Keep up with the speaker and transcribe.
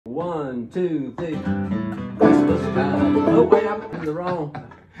1, 2, 3. Christmas time. Oh wait, I'm in the wrong.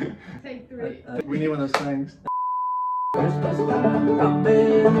 Take 3. We need one of those things. Christmas time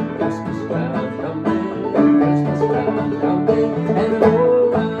coming, Christmas time coming, Christmas time coming, and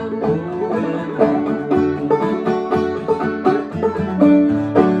oh, I'm going.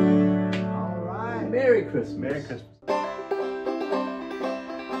 All right. Merry Christmas. Merry Christmas.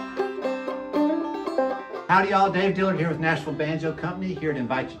 Howdy y'all, Dave Dillard here with Nashville Banjo Company, here to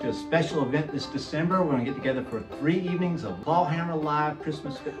invite you to a special event this December. We're going to get together for 3 evenings of Clawhammer Live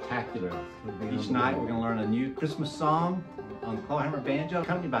Christmas Spectacular. Each night we're going to learn a new Christmas song on the Clawhammer Banjo,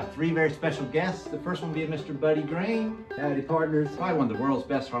 accompanied by 3 very special guests. The first one will be Mr. Buddy Green. Howdy, partners. Probably one of the world's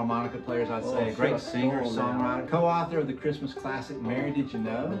best harmonica players, I'd say. A great singer, songwriter, co-author of the Christmas classic, Mary Did You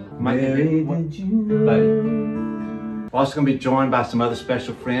Know? Mary, did you know? Buddy. We're also going to be joined by some other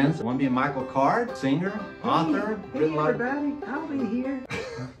special friends. One being Michael Card, singer, author. Hey everybody, I'll be here.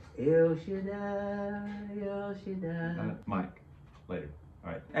 El Shaddai, El Shaddai. Mike, later.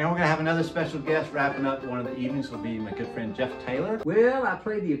 All right. And we're going to have another special guest wrapping up one of the evenings. Will be my good friend Jeff Taylor. Well, I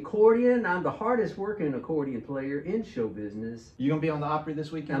play the accordion. I'm the hardest working accordion player in show business. You going to be on the Opry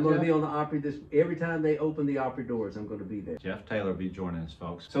this weekend, I'm going to Jeff? be on the Opry every time they open the Opry doors, I'm going to be there. Jeff Taylor will be joining us,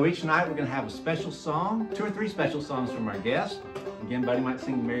 folks. So each night we're going to have a special song, 2 or 3 special songs from our guests. Again, Buddy might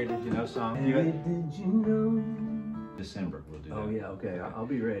sing the Mary Did You Know song. Mary, did you know? December, we'll do that. Oh yeah, okay, I'll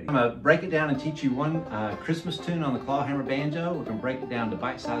be ready. I'm going to break it down and teach you one Christmas tune on the Clawhammer Banjo. We're going to break it down to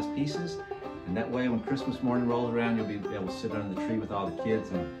bite-sized pieces. And that way when Christmas morning rolls around, you'll be able to sit under the tree with all the kids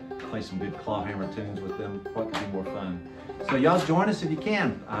and play some good Clawhammer tunes with them. What could be more fun? So y'all join us if you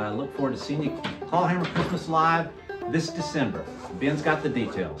can. I look forward to seeing you Clawhammer Christmas Live this December. Ben's got the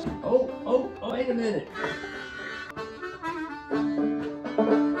details. Oh, wait a minute.